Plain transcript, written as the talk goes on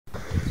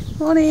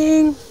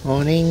Morning.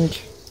 Morning.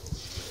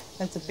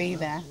 There's a bee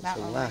there. That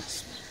one.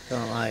 Wasp.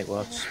 Don't like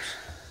wasps.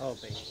 Oh,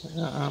 bee.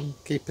 I'm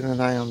keeping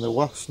an eye on the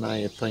wasps now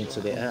you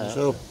pointed it out.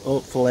 So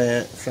hopefully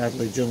at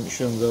Fradley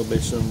Junction there'll be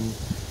some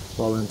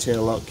volunteer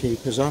lock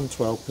keepers on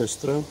 12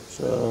 past through.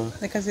 So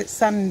because it's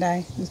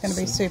Sunday, it's going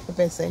to be super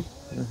busy.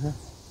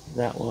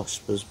 That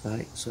wasp was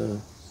back, so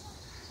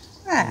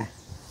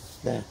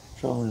there,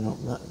 crawling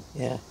up that,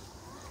 yeah.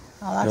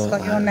 Oh, that's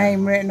got your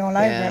name written all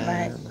over it,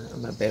 mate.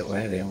 I'm a bit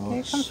wary of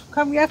wasps.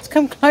 You have to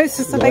come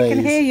closer so they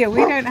can hear you. We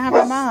don't have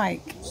a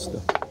mic.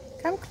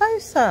 Come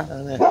closer.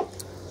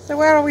 So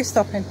where are we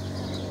stopping?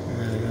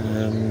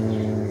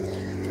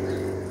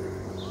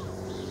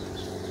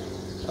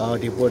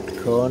 Hardy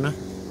Wood Corner,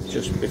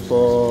 just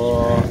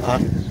before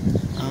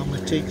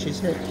Armitage,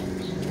 is it?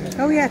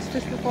 Oh yes,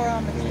 just before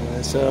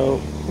Armitage.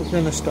 So we're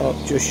going to stop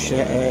just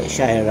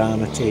shy of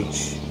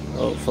Armitage.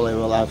 Hopefully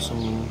we'll have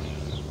some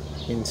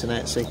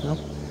internet signal.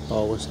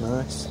 Always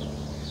nice.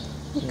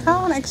 You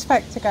can't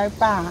expect to go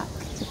back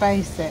to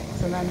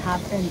basics and then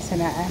have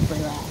internet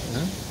everywhere.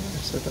 No, I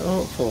said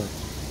hopefully.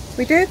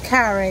 We do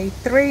carry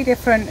 3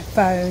 different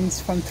phones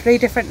from 3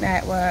 different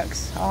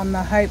networks on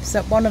the hopes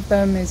that one of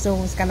them is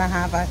always going to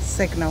have a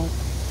signal.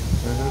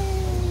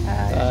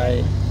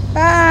 Bye.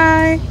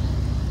 Bye.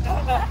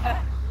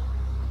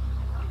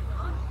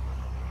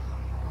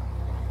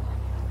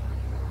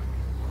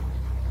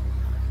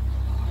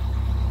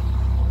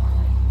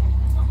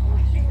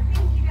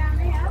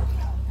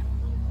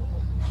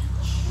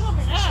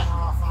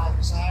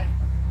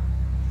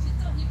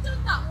 You've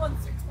done that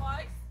once or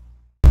twice.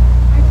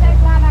 I'm so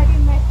glad I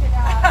didn't mess it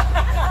up.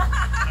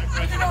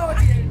 With an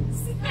audience.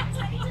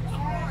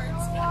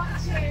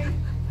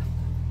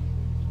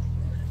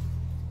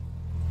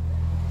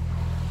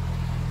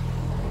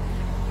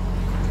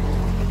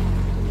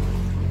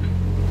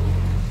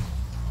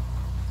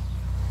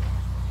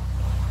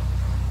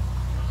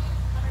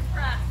 I'm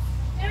impressed.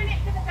 Doing it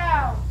for the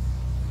girls.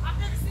 I've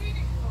never seen it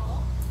before.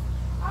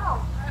 Oh,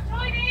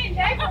 join in,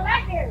 Dave, I'll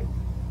let you.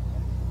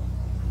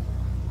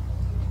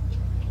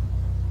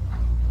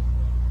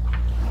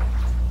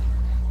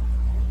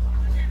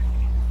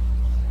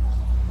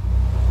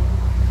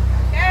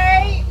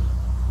 Okay.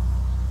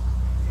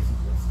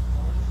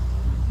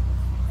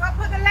 Got to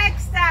put the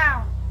legs down.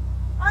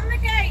 On the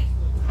gate.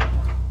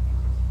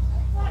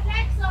 Got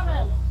legs on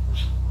them.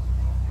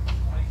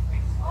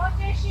 All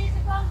their shoes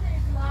are gone,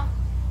 love.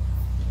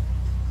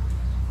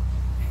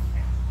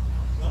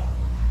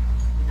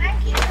 Thank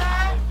you,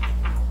 sir.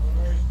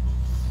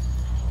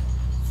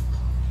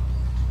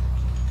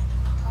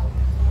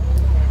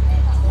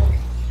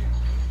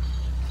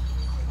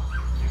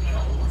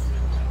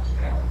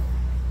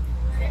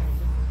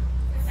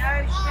 No,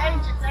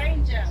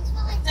 danger.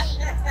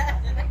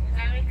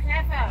 Very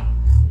clever.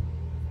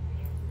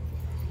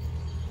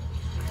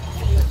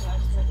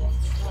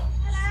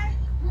 Hello.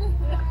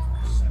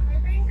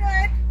 We've been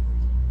good.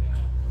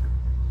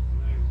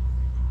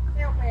 A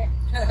little bit.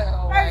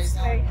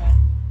 Mostly.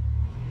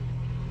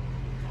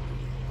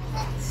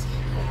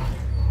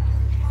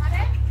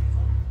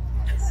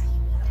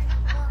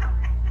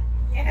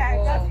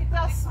 Yeah, it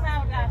does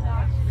smell that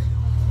nice.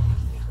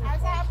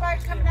 How's that boat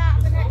coming out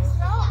of the next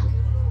dock?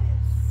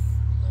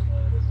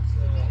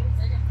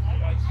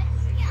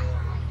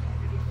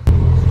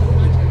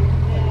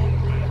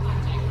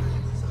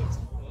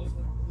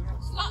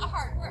 It's a lot of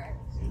hard work.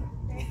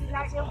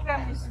 Like your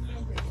gummies.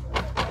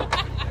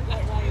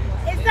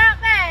 Is that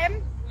them?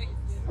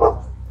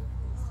 Oh,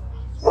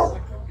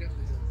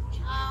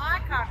 I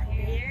can't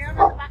hear you. I'm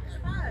at the back of the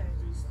boat.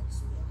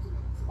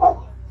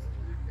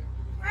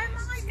 Where am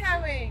I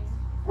going?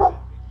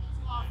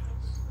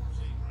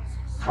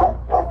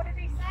 What did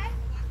he say?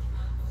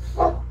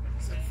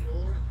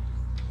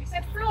 He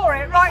said floor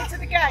it right to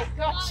the gate.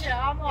 Gotcha,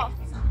 I'm off.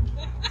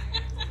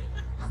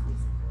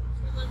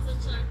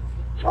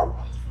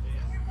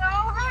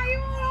 Oh, how are you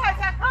alright?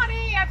 I can't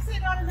hear you. I'm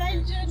sitting on an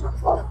engine.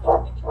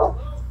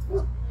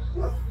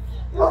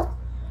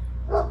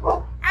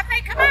 Have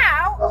they come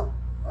out?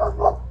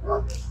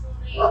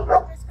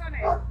 Just gone in.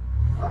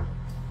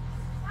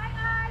 Bye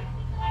guys.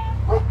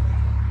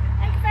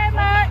 Thank you very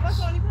much. Has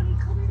anybody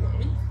coming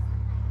in?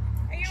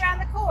 Are you around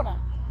the corner?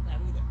 No,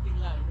 we're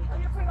below. Oh,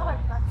 you're below.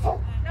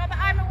 No, that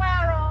I'm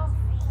aware of.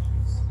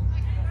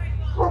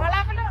 We'll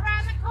have a look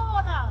round the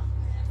corner.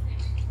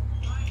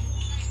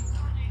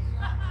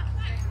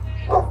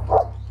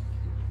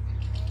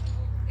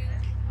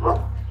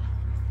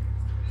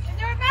 Is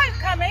there a boat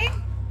coming?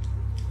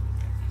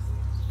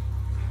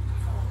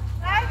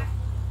 No?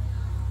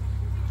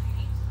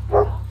 No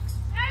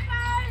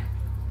boat.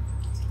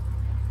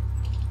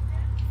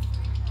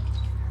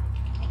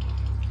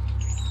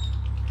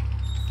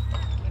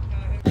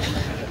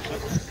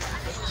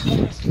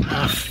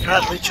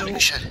 Fradley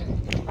Junction.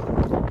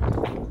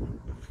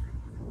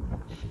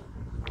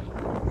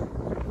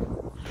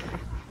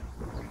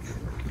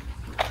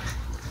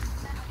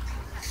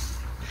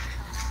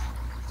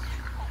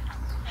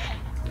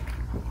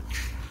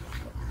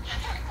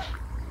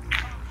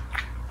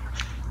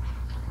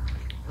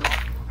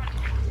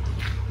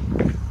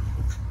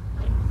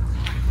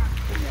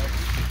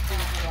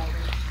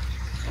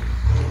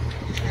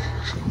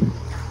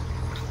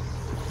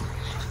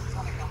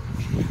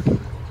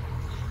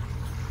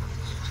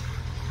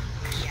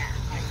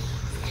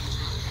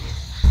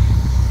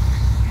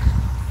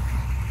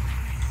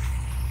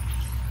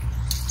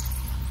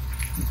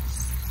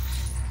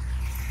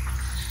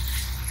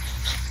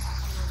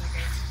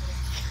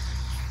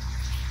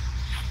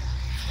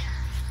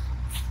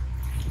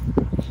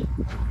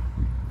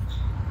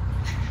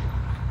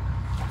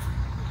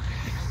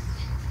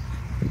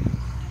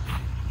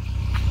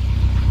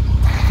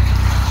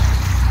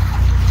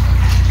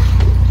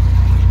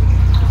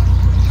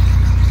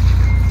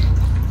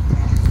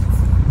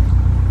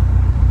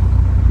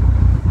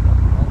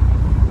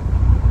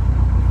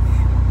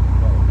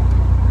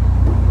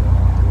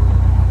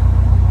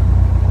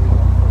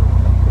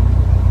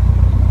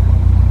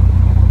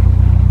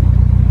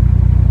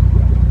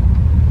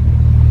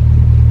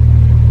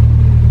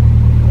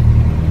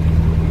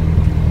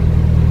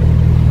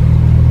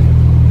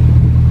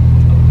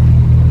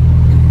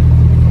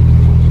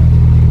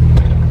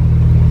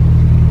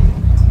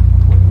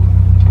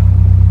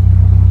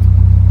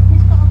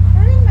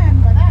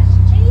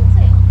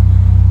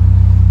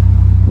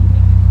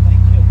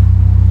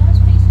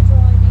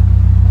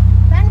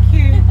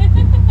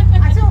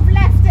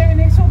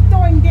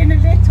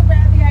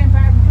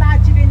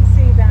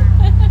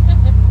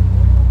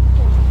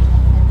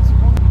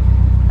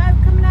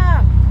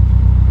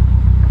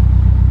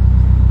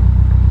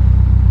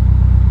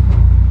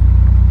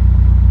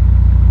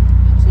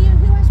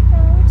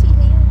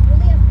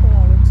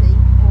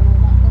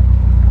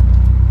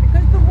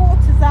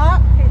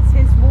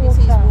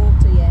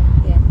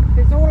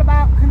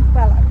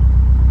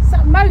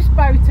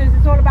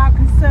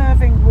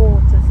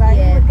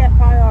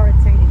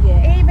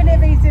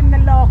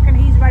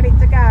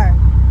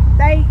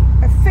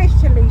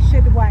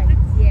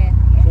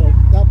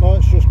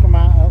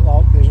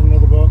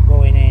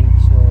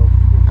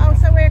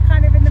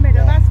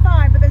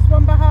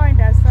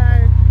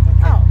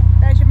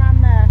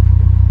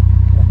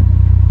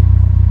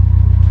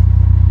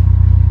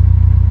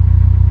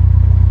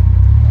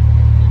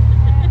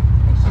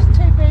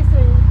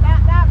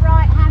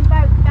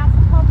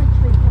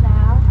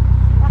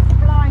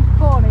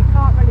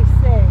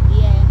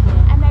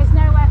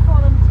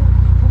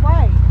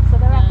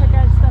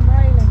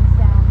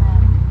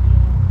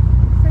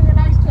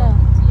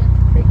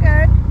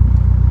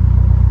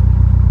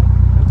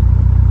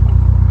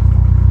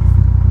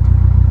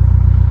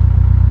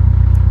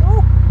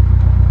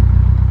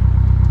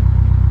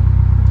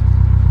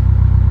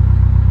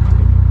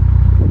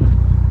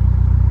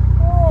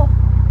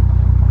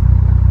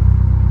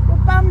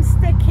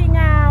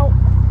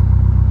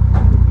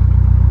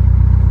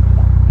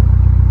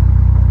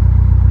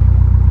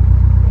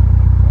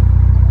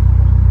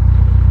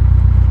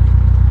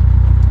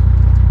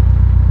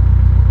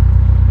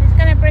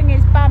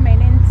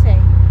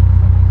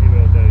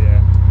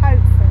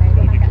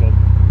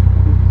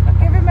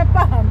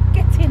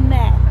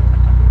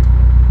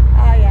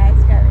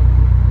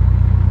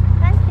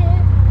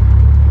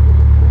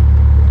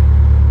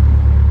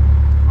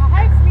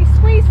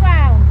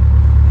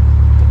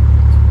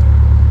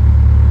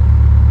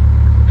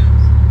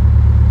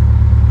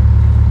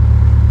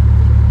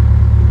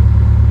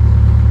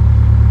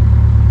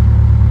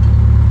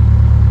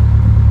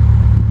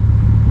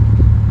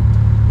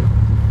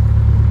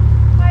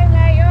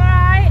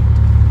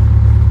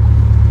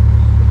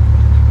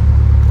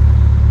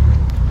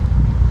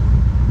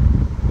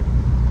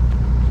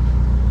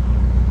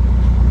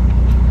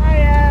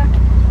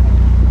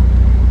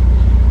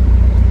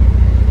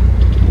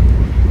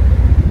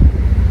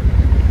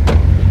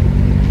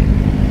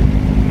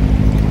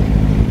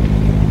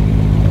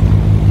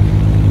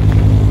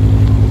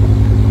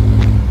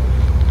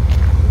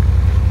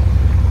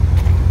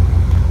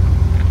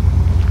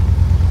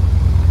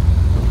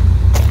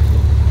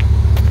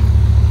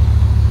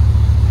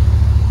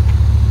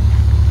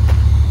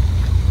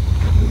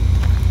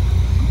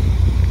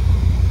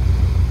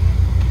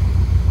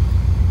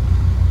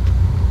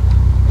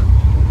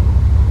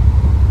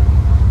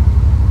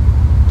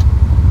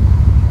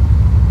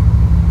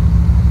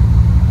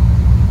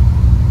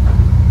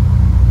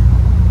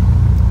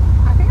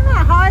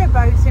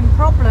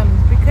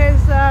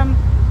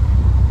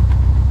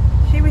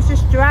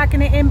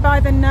 dragging it in by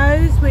the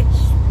nose, which,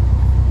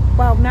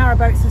 well,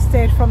 narrowboats are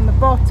steered from the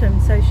bottom,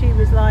 so she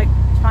was like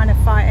trying to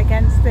fight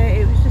against it.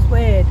 It was just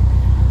weird.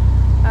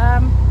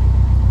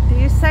 Do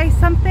you say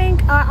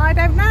something? I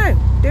don't know.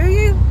 Do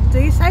you? Do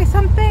you say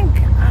something?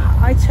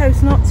 I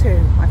chose not to.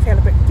 I feel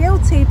a bit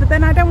guilty, but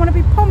then I don't want to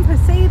be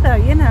pompous either,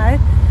 you know.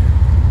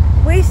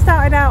 We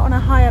started out on a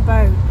hire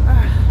boat.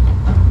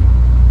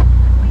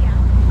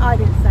 I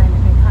didn't say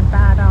anything. I'm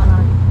bad, aren't I?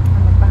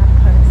 I'm a bad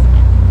person.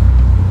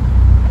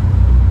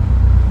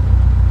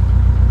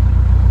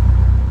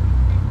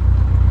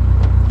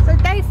 So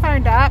Dave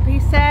phoned up. He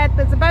said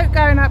there's a boat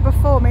going up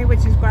before me,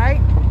 which is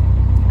great.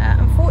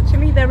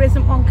 Unfortunately, there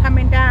isn't one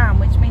coming down,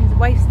 which means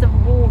waste of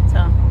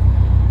water.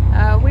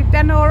 We've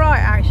done all right,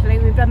 actually.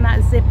 We've done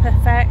that zip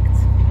effect.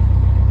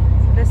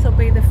 So this will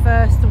be the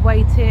first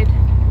weighted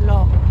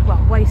lock,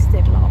 well,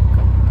 wasted lock.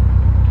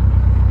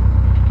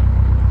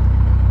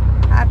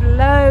 Had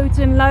loads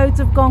and loads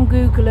of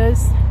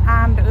Gongoozlers,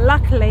 and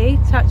luckily,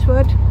 touch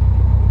wood,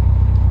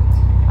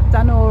 I've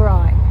done all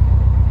right.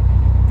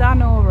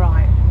 Done all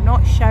right.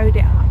 Not showed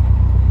it up.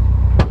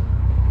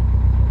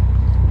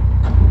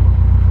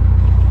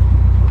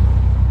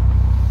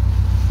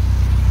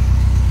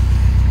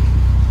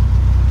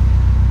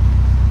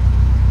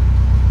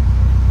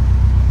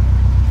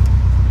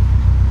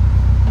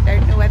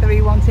 Whether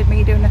he wanted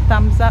me doing a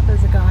thumbs up,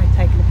 there's a guy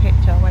taking a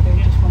picture, whether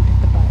he just wanted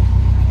the boat.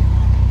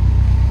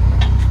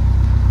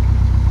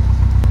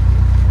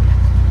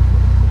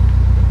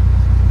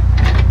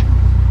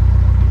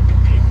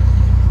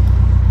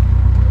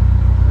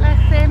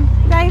 Bless him.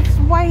 Dave's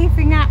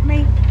waving at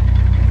me.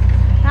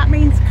 That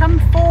means come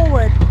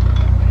forward.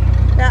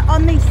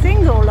 On these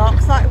single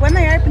locks, like when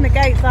they open the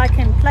gates, I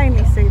can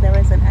plainly see there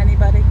isn't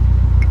anybody.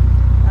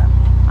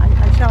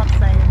 I shan't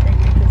say anything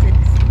because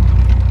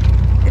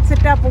it's a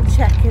double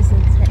check,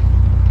 isn't it?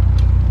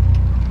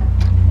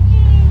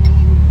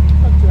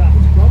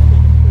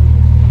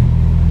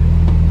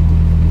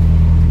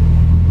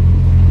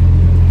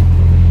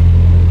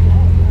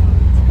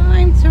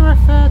 Time to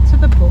refer to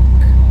the book.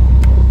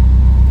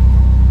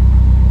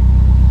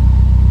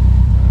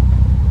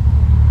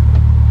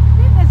 I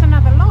think there's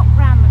another lock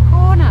round the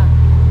corner.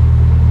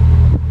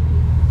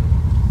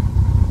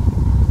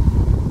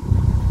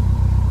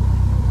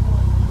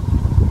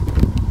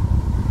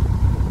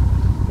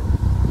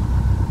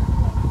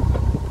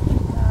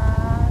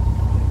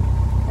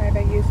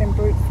 Using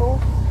brute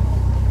force.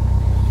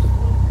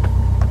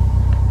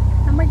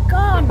 And we're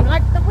gone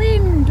like the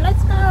wind.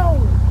 Let's go.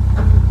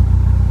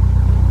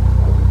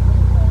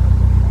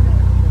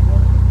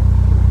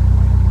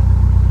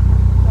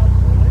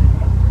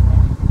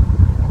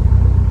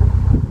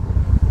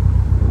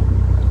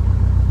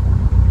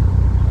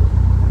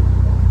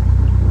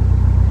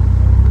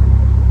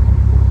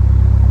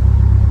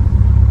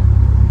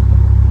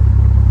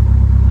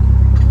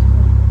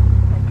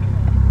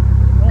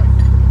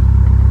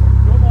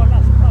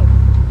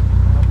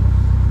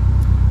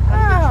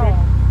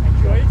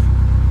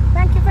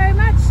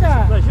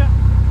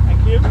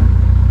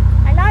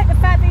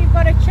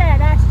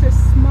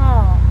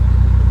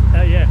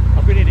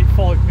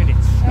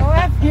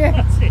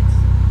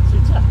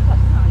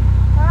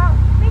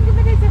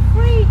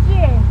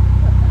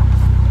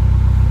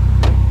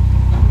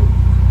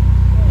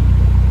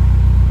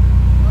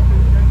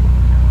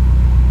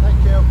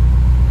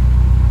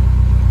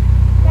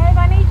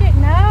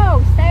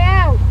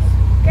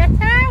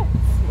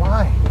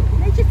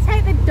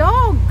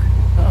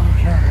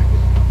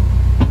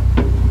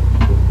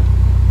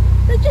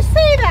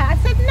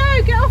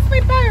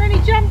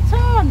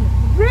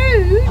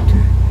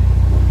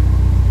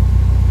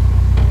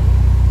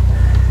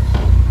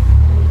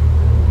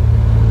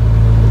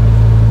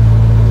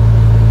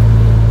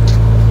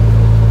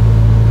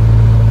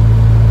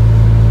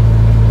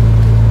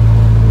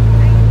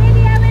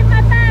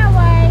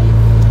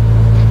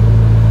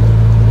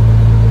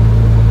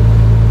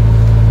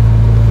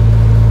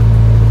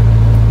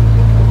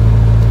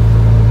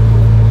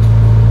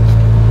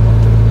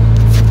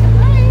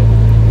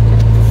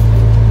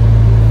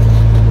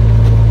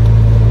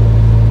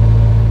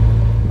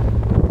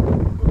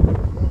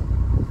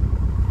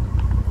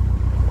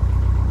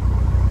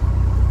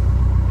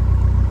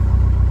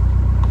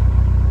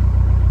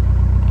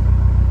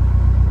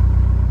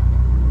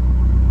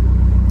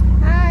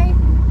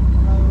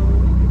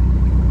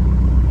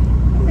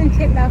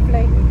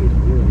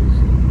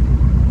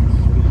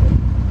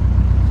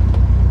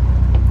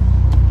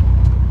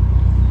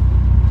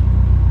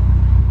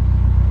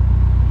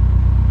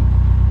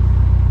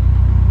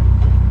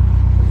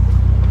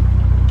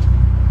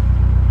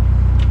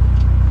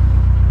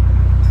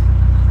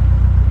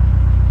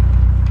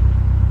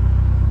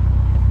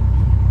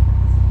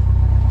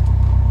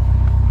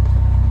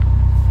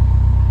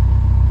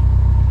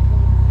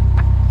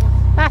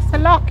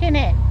 Lock in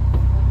it.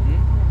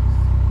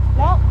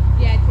 Lock?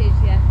 Yeah, it is,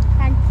 yeah.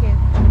 Thank you.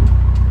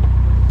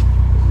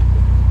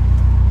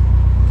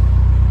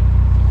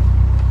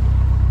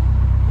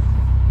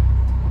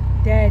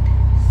 Dead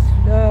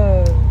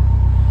slow.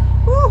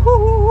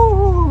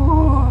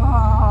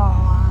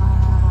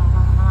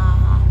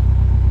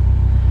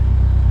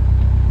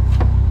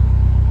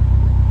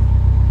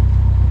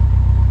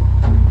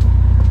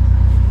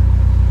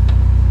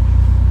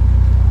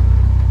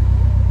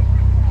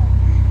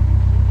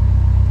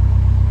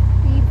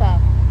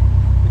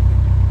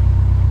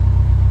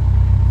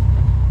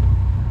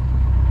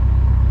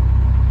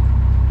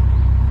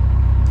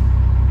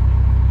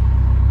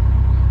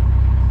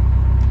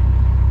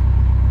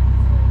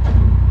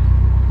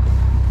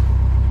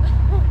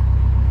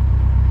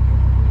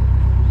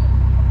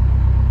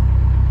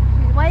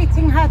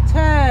 her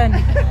turn.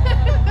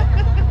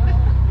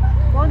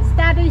 Once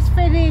Daddy's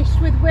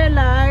finished with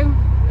Willow,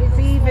 it's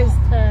Eva's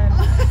turn.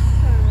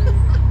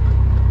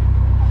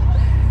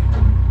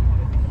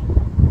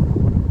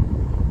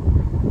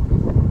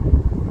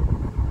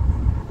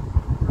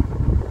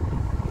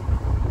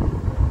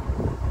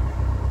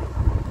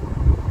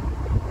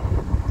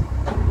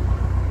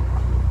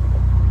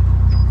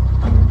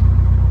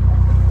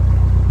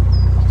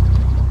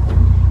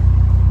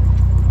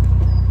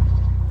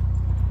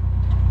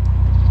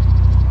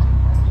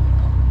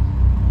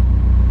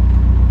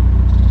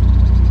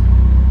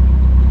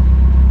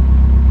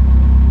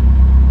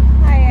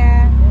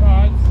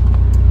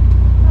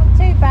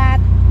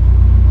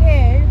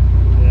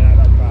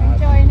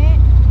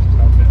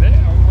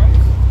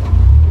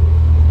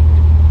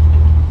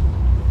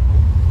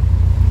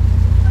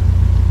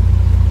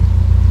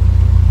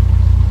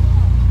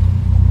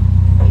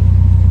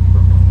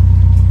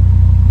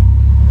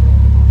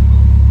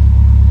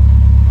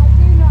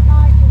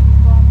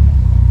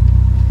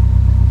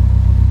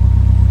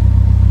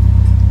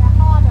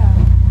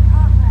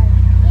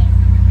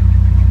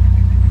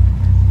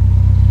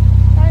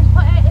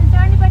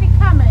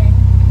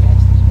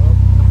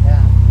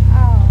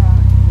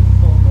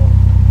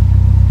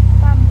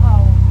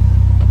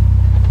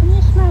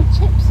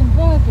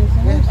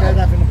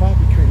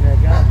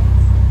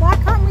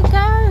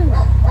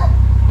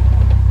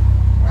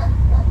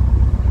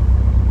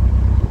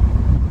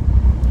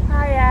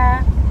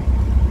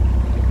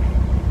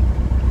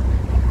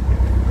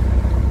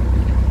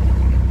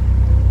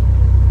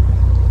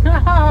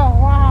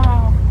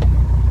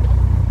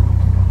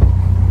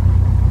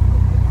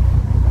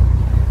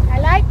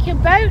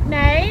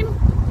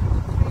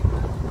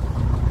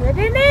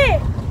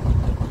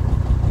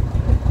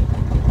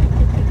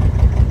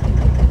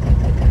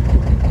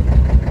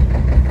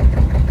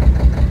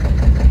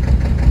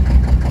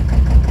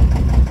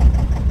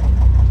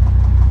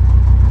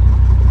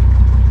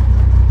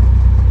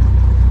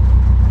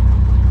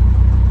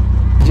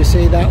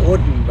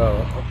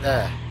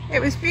 It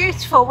was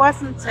beautiful,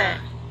 wasn't it?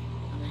 And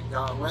it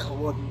got a little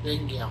wooden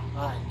dinghy on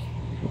back.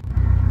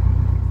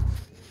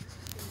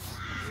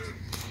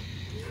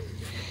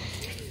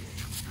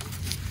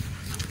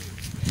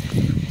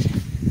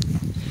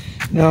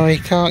 No, he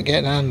can't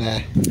get down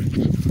there.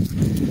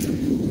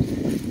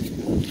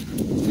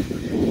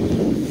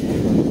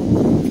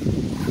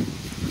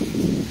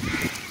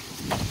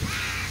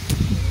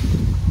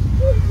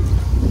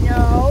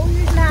 No,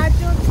 you've had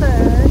your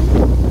turn.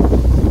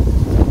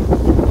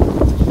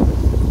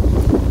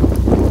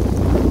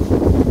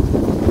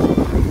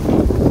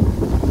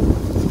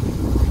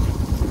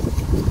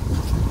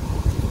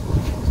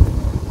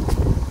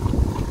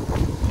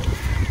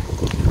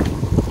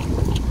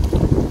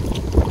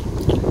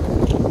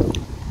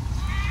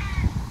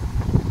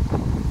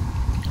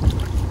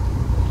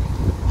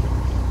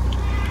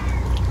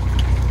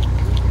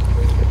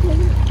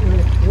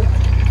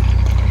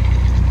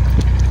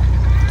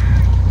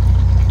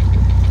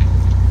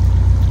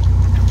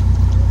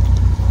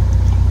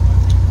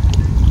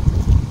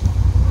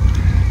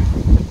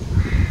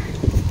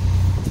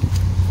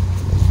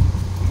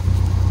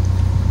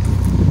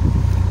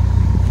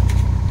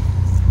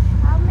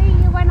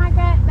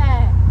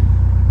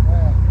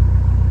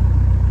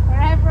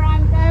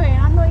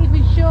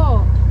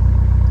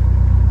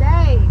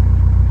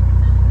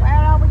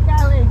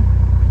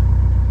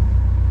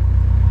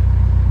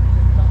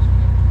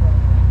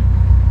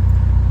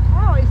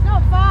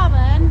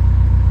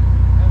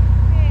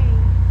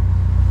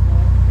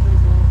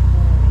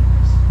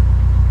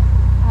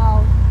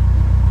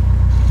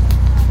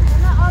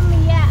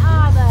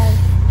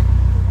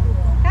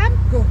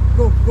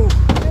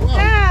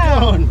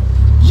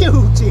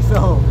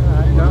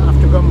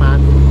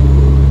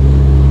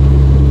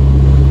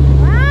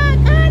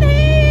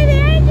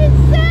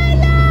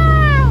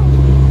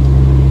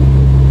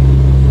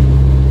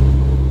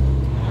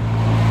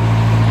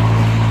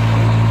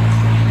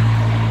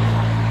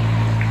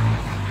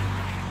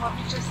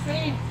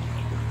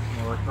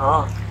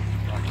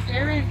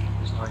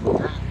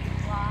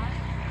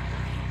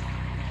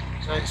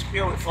 So it's a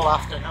beautiful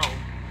afternoon.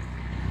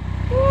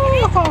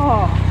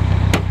 Oh.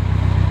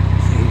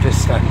 You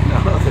just standing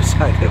on the other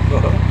side of the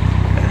boat.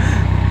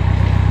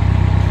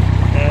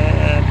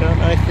 I don't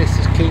know if this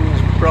is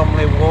King's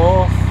Bromley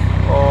Wharf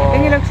or... I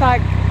think it looks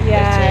like,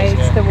 yeah,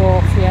 it's the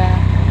wharf, yeah.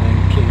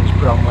 And King's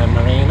Bromley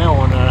Marina,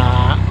 one of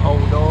our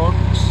old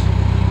homes.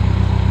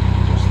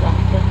 Just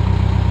after.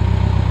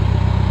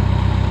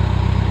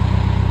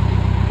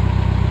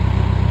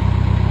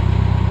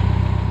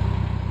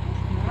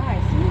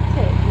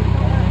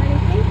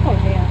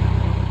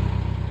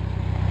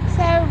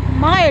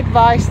 My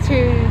advice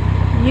to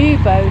new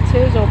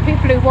boaters or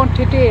people who want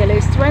to deal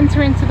is to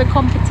enter into the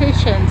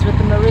competitions with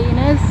the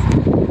marinas,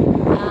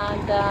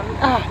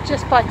 and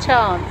just by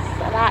chance,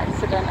 an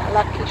accident, a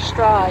lucky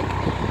strike,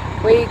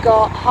 we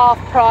got half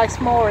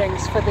price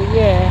moorings for the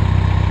year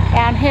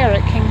down here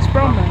at King's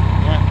Bromley.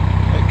 Yeah,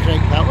 at Creek,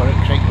 that were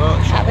at Creek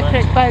Boat Show. At the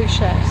Creek Boat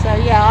Show. So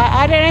yeah,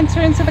 I don't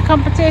enter into the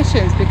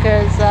competitions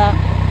because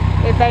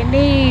if they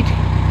need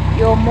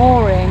your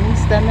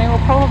moorings, then they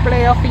will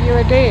probably offer you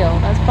a deal.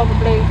 That's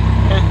probably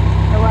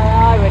the way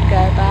I would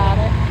go about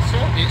it. It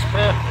served its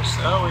purpose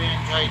though, we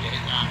enjoyed it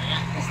down here.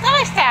 It's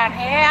nice down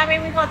here. I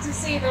mean, we got to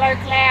see the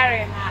local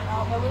area and that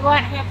lot, but we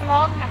weren't here for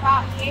long,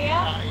 about a year.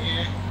 About a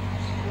year.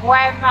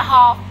 When the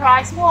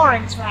half-price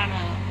moorings ran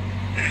out.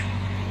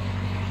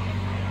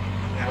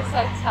 It was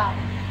so tough.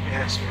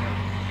 Yes, we are.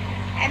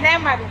 And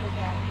then where did we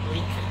go?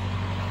 Lincoln.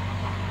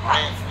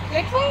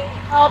 Did we?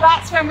 Oh,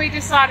 that's when we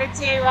decided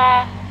to,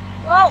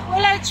 well,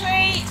 Willow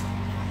Tree.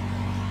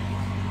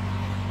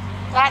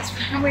 That's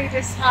when we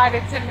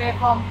decided to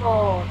live on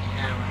board.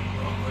 Yeah,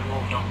 we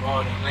moved on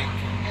board in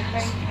Lincoln. In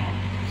Lincoln.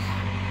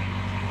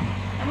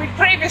 And we'd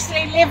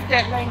previously lived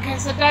at Lincoln,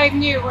 so Dave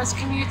knew it was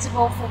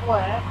commutable for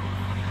work.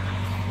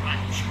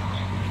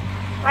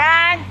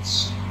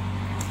 Ranch.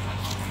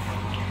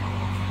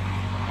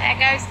 There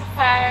goes the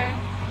phone.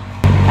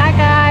 Bye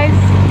guys.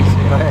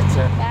 See you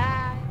later. Bye.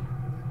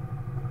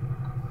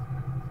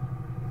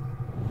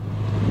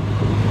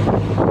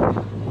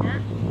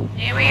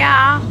 Here we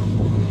are.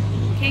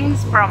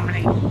 King's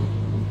Bromley.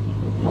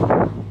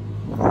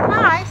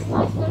 Nice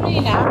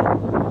marina.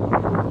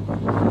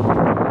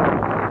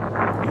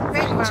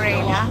 Big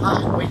marina.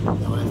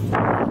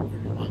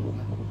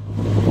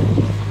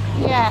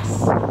 Yes.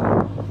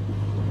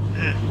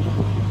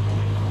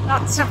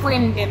 Lots of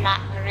wind in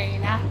that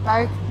marina,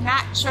 both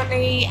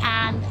naturally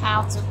and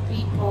out of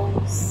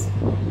people's.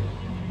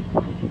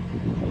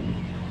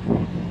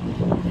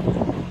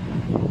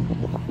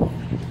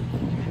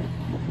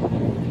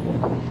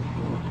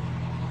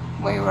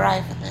 We were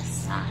over this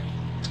side.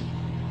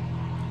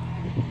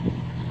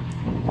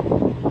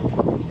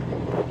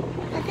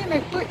 I think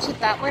they've butchered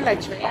that willow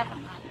tree,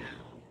 haven't they?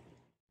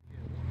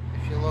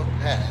 If you look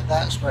there,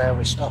 that's where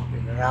we're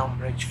stopping, around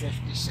Bridge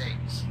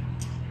 56.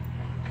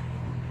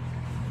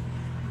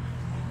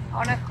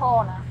 On a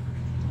corner.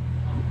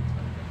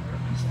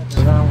 It's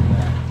around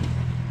there.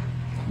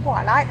 Oh,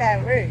 I like their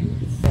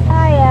roofs.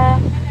 Hiya.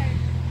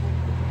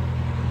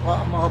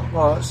 What a more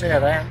boats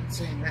here, I haven't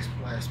seen this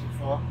place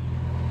before.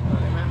 I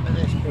don't remember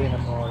this being a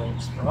mooring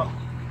spot.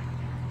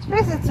 It's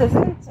visitors,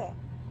 isn't it?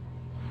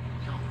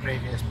 On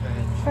previous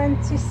page.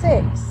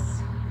 26.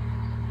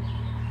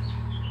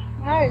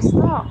 No, it's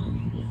not.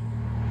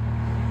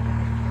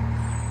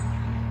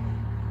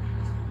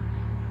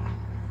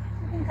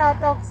 I think our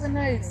dogs are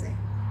nosy.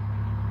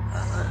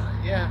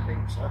 Yeah, I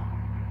think so.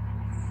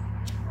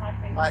 I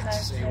think Like so to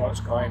see too. what's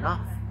going on.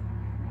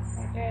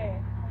 I do.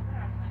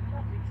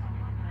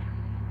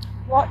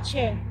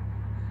 Watching.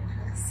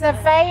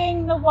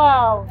 Surveying the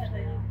world.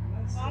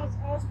 I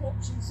was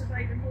watching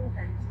Survey the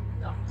Moorhens.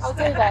 I'll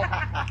do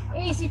that.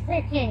 Easy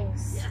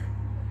pickings.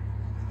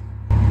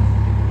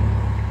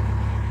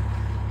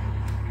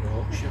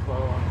 Yorkshire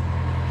boy.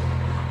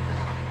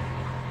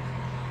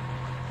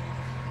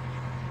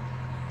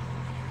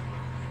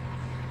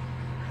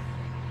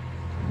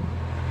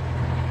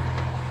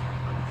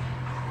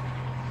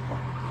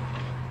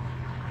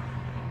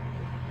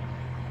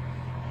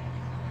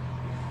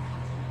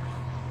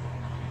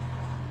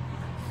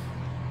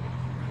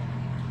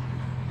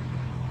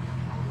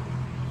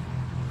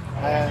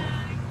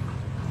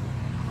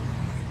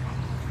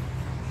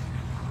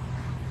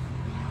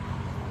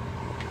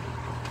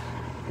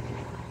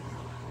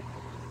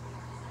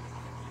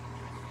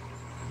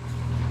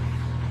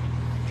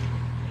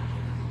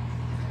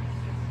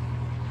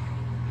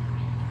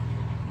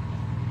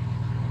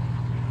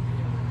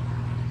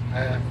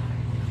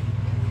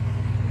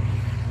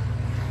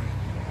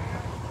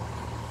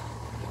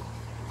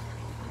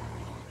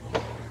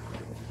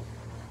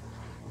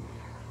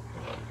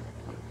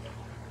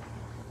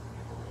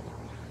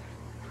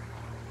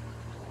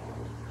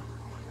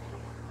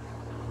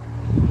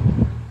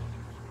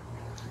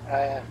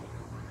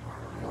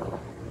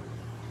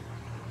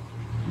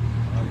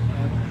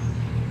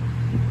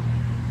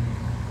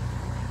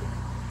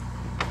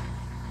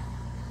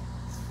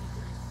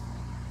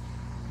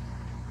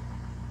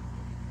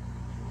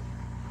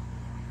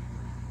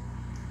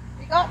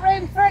 You got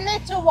room for a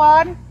little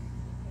one?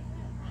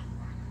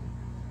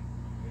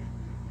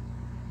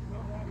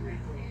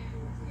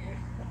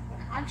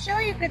 I'm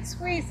sure you could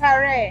squeeze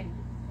her in.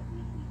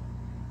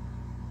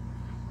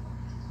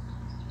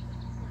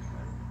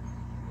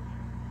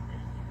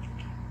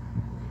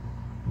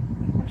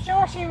 I'm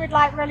sure she would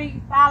like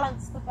really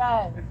balance the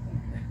boat.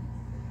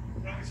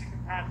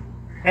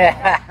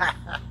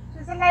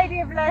 She's a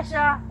lady of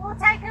leisure. We'll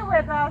take her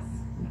with us.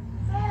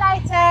 See you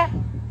later.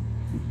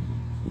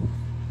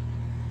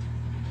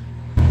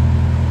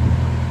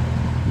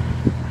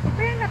 If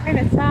we end up in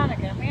a town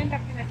again, we end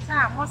up in a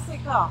town. What's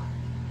it got?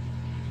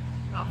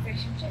 Got a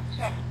fish and chip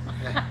shop.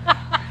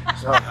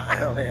 Saw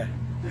that earlier.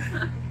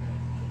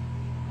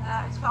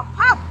 It's got a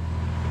pub.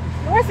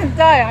 It wasn't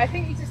dire. I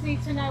think you just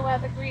need to know where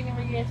the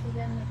greenery is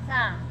within the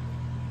town.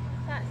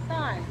 That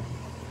sign.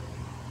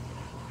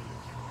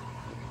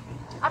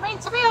 I mean,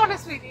 to be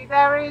honest with you,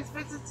 there is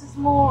visitors'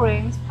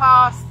 moorings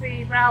past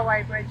the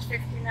railway bridge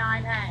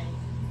 59A.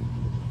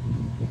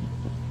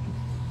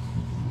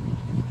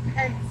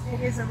 Hence,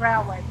 it is a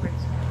railway bridge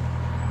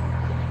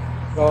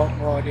boat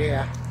mode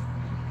here.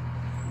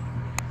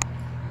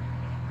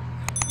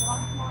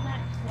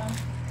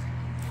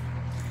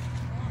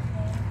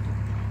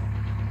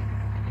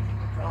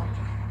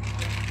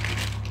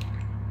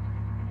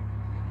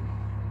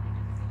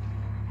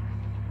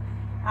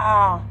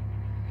 Oh.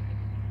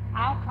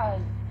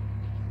 Alcove.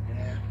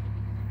 Yeah.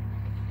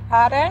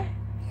 Pardon?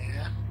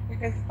 Yeah.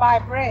 Because it's by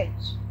a bridge.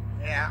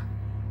 Yeah.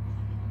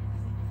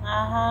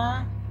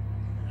 Uh-huh.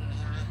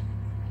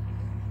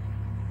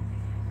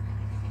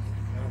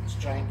 You want to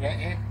try and get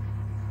in?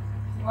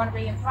 You want to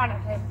be in front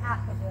of him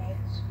at the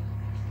bridge.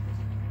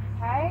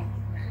 Okay?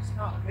 It's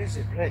not a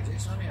busy bridge,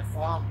 it's only a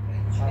farm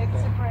bridge.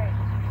 It's a bridge.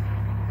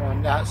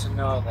 And that's a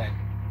no then.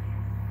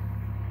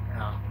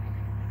 No.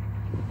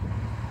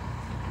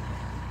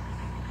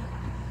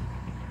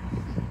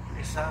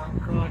 This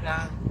arm go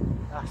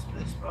down past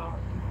this boat.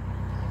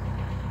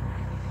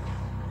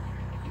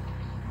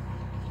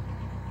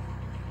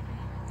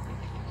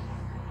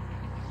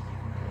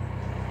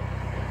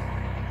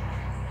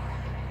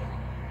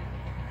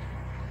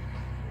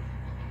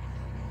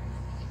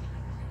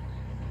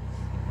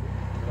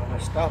 You want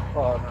to stop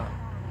or not?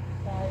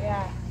 So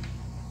yeah.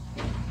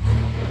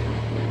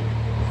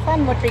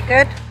 Sun would be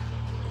good.